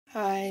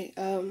Hi,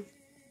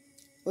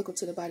 welcome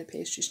to the Body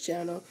Pastries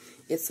channel.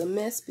 It's a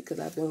mess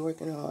because I've been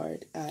working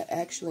hard. I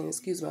actually,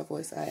 excuse my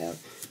voice, I have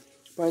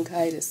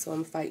bronchitis, so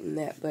I'm fighting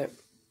that. But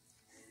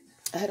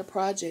I had a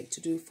project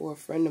to do for a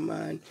friend of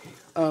mine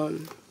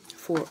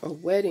for a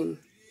wedding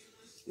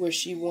where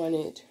she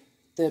wanted,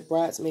 the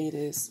bridesmaid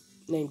is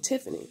named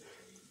Tiffany,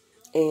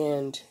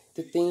 and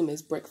the theme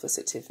is Breakfast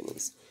at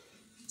Tiffany's.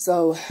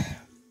 So,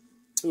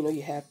 you know,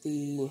 you have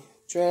the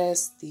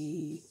dress,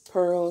 the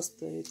pearls,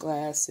 the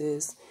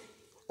glasses,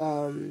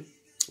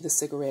 the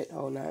cigarette,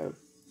 whole nine.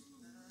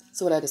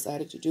 So what I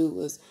decided to do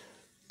was,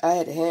 I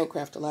had to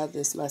handcraft a lot of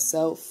this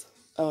myself,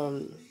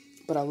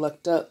 but I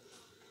lucked up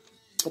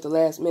at the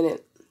last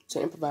minute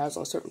to improvise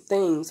on certain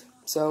things.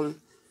 So,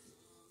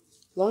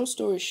 long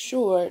story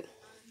short,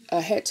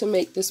 I had to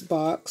make this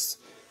box,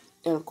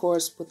 and of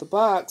course, with the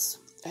box,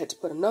 I had to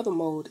put another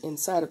mold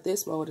inside of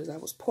this mold as I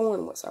was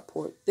pouring. Once I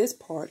poured this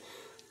part,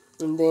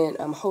 and then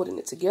I'm holding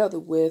it together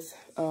with,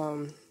 I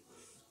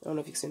don't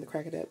know if you can see the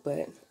crack of that,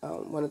 but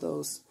one of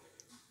those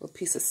little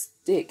piece of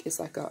stick. It's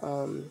like a,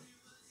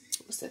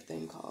 what's that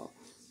thing called?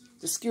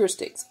 The skewer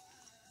sticks.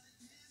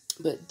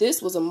 But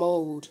this was a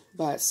mold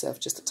by itself,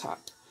 just the top.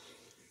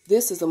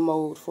 This is a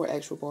mold for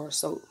actual bar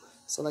soap.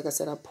 So like I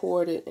said, I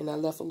poured it and I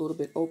left a little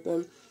bit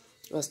open.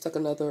 I stuck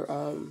another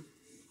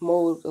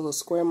mold, a little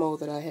square mold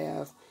that I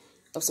have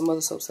of some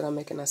other soaps that I'm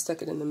making. I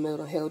stuck it in the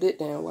middle and held it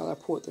down while I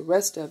poured the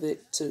rest of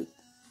it to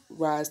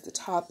rise the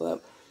top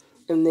up.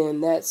 And then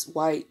that's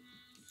white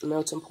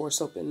melt and pour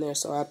soap in there.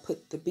 So I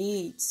put the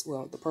beads,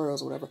 well, the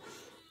pearls or whatever,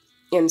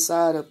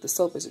 inside of the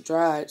soap as it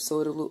dried, so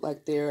it'll look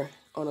like they're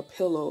on a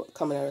pillow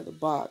coming out of the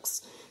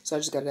box. So I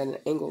just got it at an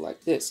angle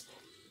like this.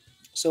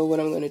 So what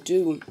I'm going to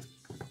do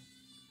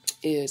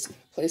is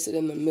place it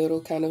in the middle,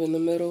 kind of in the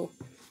middle,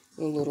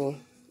 a little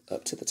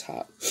up to the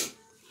top.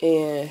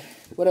 And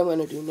what I'm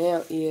going to do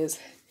now is,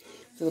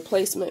 for the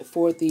placement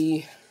for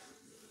the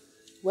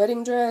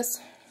wedding dress,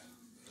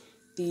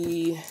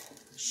 the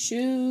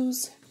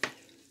shoes,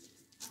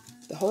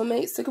 the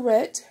homemade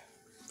cigarette,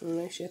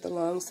 she had the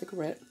long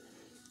cigarette,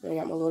 I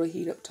got my little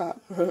heat up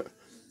top,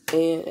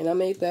 and I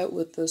made that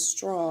with the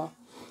straw,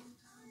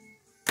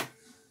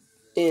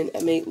 and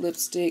I made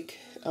lipstick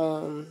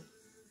to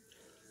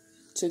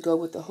go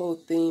with the whole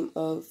theme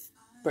of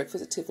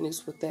Breakfast at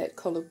Tiffany's with that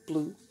color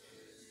blue.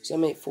 So I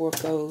made 4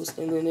 of those,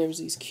 and then there's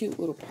these cute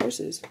little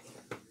purses.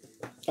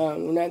 We're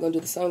not going to do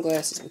the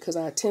sunglasses because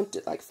I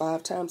attempted like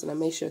 5 times, and I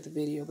may share the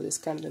video, but it's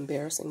kind of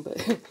embarrassing.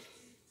 But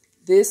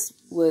this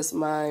was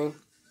my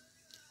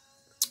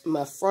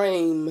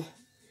frame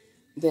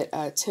that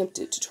I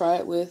attempted to try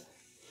it with.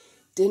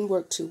 Didn't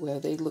work too well.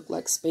 They look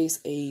like space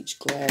age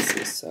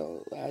glasses,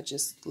 so I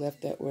just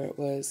left that where it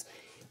was.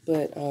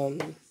 But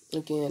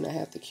again, I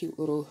have the cute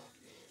little,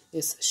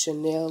 it's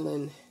Chanel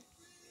and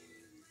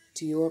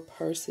Dior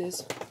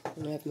purses,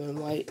 and I have them in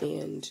white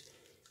and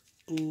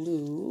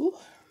blue,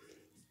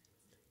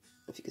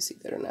 if you can see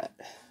that or not.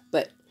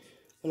 But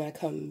when I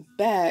come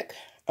back,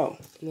 oh,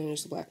 and then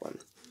there's the black one.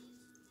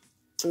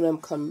 When I'm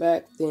come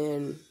back,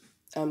 then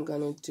I'm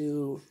going to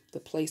do the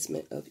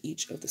placement of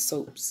each of the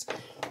soaps,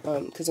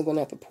 because I'm going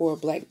to have to pour a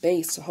black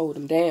base to hold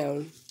them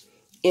down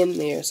in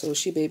there, so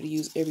she'll be able to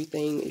use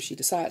everything if she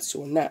decides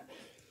to or not.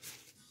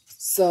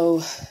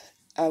 So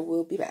I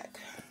will be back.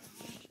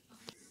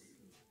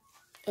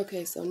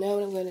 Okay, so now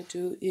what I'm going to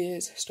do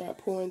is start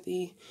pouring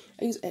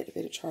I use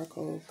activated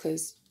charcoal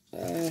because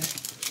I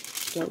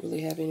don't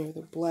really have any of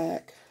the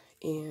black,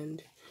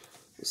 and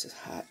this is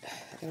hot.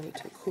 I gotta wait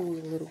till it cools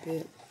a little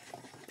bit.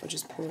 I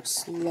just pour it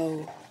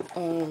slow.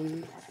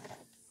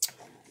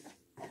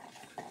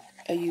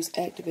 I use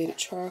activated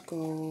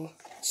charcoal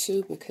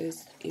too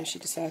because if she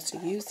decides to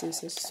use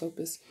this as soap,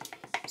 it's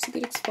a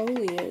good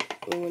exfoliant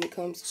when it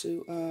comes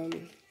to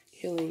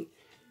healing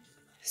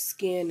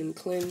skin and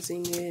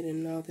cleansing it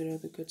and all that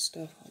other good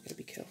stuff. I gotta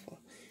be careful.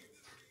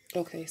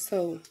 Okay,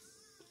 so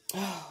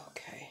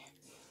okay.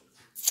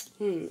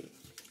 I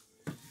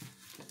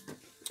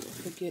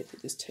forget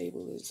that this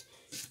table is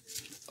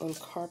on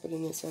carpet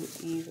and it's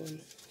uneven,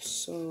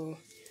 so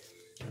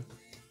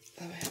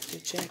I have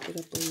to jack it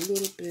up a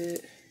little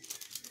bit,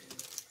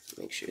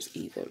 make sure it's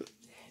even.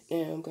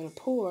 Now I'm gonna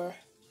pour,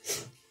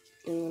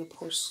 and I'm gonna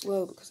pour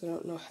slow because I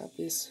don't know how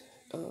this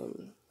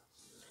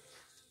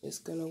is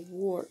gonna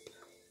warp.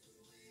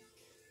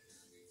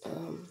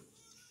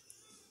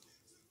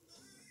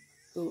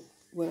 But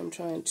what I'm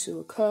trying to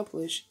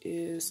accomplish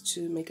is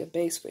to make a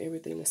base for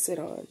everything to sit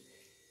on.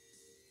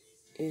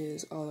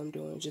 Is all I'm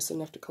doing, just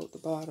enough to coat the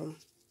bottom.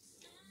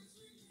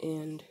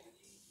 And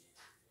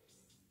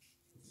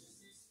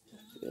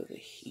I feel the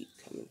heat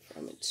coming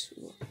from it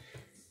too,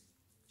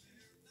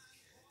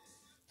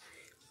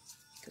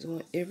 because I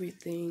want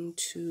everything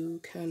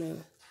to kind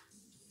of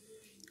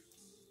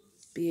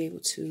be able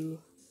to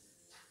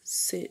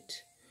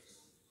sit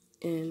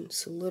and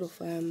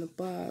solidify in the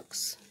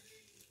box.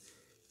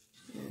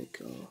 There we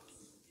go.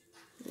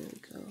 There we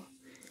go.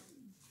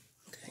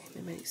 Okay,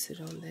 maybe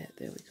sit on that.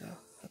 There we go.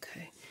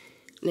 Okay.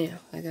 Now,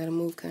 I gotta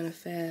move kind of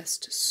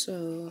fast, so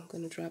I'm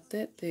gonna drop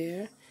that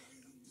there.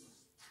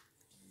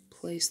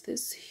 place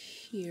this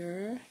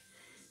here.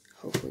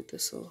 Hopefully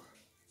this will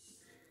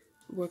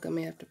work. I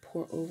may have to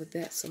pour over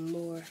that some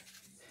more.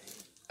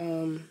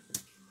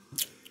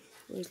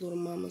 Where's little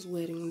mama's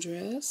wedding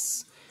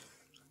dress?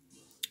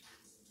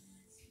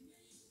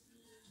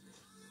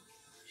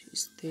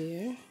 She's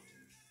there.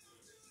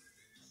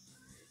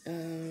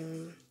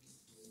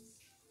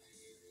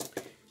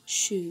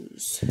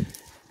 Shoes.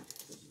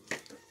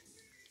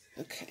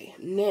 Okay,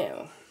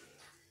 now,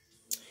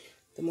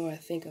 the more I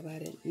think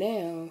about it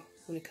now,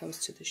 when it comes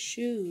to the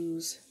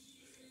shoes,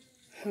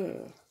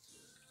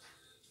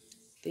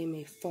 they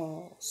may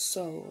fall.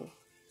 So,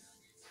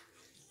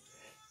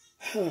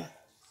 I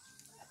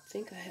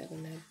think I have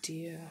an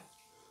idea.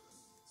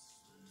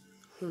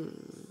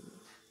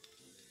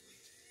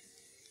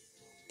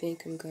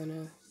 Think I'm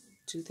gonna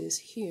do this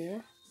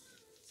here.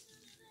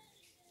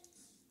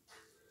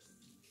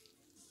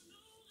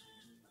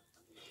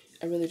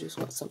 I really just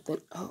want something.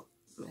 Oh,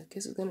 I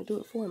guess it's gonna do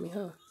it for me,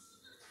 huh?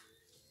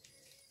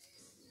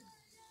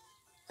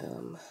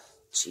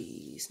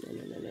 Jeez, no.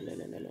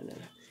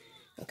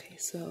 Okay,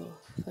 so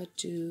if I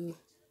do,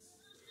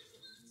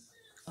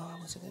 I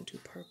wasn't gonna do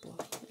purple.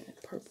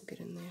 Purple, get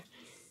in there.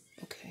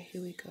 Okay,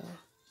 here we go.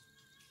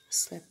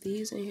 Slap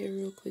these in here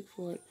real quick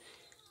for it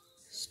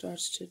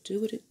starts to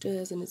do what it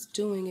does, and it's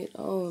doing it.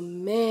 Oh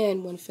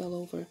man, one fell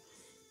over.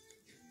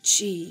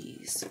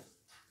 Jeez. I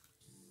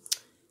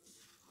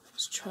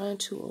was trying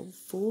to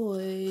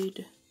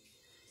avoid.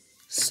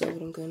 So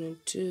what I'm gonna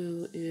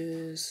do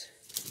is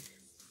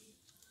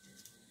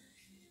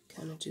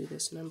kind of do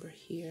this number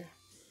here.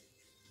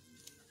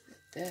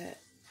 Like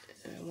that.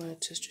 And I wanted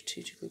to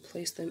strategically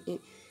place them in.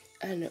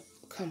 I know.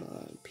 Come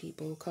on,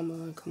 people. Come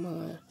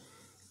on.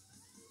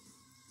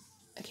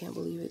 I can't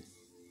believe it.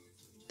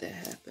 That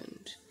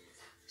happened.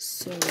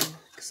 So,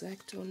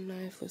 X-Acto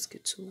knife, let's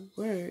get to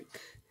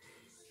work.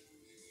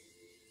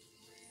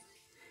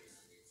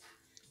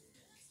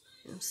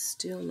 I'm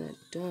still not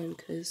done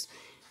because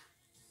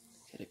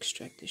I gotta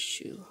extract this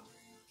shoe.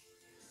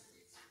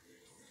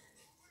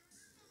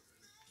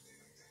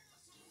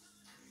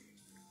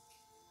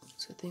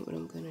 So I think what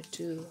I'm gonna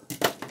do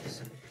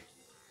is I'm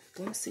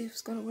gonna see if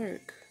it's gonna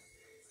work.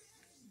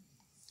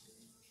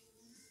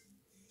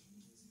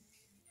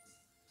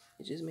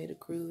 It just made a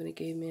groove and it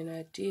gave me an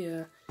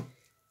idea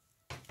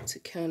to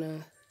kind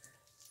of,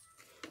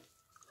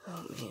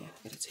 oh man,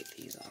 I gotta take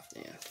these off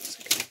now.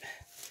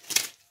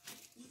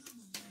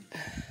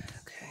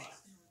 Okay.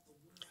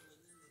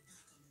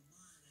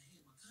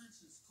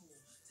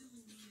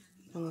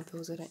 I want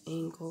those at an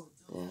angle.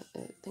 Yeah,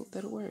 I think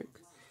that'll work.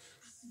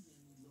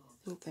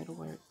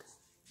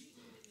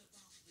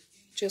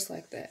 Just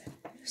like that.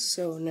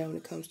 So now when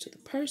it comes to the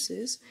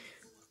purses,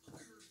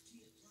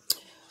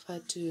 if I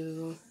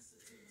do,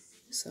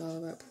 it's all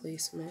about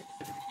placement.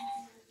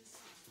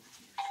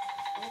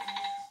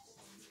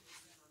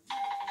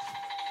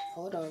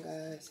 Hold on,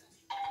 guys.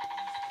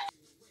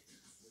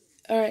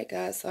 Alright,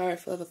 guys, sorry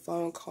for the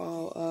phone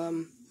call.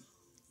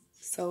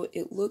 So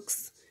it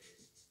looks,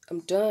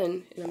 I'm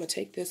done, and I'm going to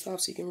take this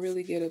off so you can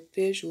really get a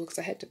visual, because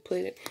I had to put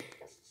it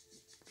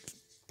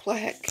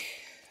black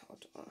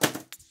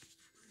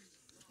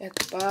at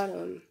the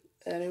bottom.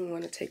 I didn't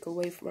want to take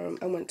away from,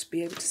 I wanted to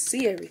be able to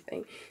see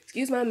everything.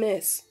 Excuse my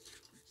mess,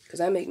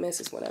 because I make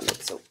messes when I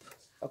make soap.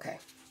 Okay.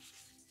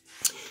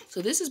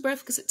 So this is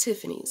Breakfast at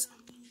Tiffany's.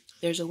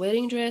 There's a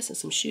wedding dress and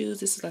some shoes.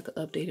 This is like an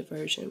updated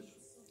version,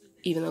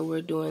 even though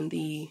we're doing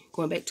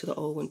going back to the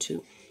old one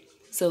too.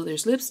 So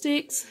there's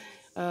lipsticks.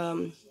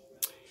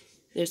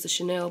 There's the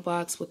Chanel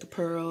box with the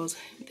pearls.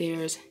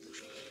 There's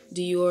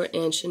Dior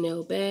and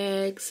Chanel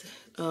bags.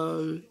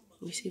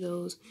 You see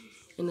those?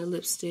 And the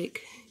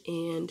lipstick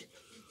and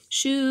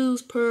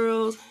shoes,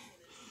 pearls.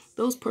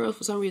 Those pearls,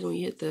 for some reason, when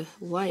you hit the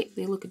light,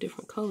 they look a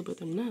different color, but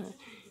they're not.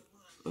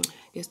 I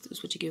guess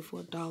that's what you get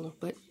for $1.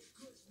 But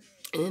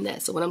and then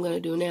that. So what I'm going to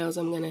do now is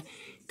I'm going to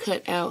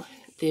cut out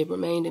the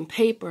remaining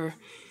paper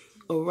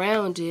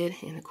around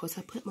it, and of course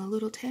I put my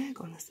little tag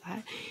on the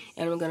side,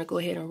 and I'm going to go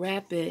ahead and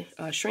wrap it,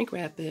 shrink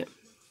wrap it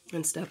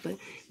and stuff, but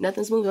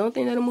nothing's moving. The only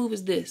thing that'll move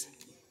is this.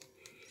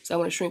 So I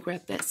want to shrink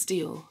wrap that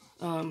still,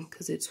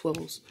 because it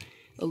swivels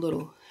a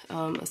little.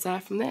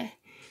 Aside from that,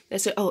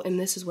 that's it. Oh, and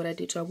this is what I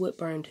did. So I wood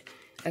burned.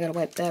 I got to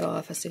wipe that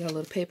off. I still got a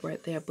little paper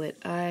right there, but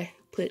I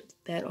put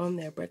that on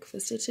there.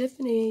 Breakfast at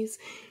Tiffany's.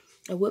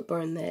 I wood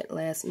burned that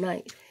last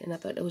night, and I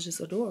thought that was just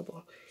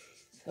adorable.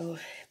 So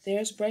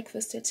there's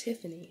Breakfast at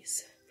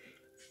Tiffany's.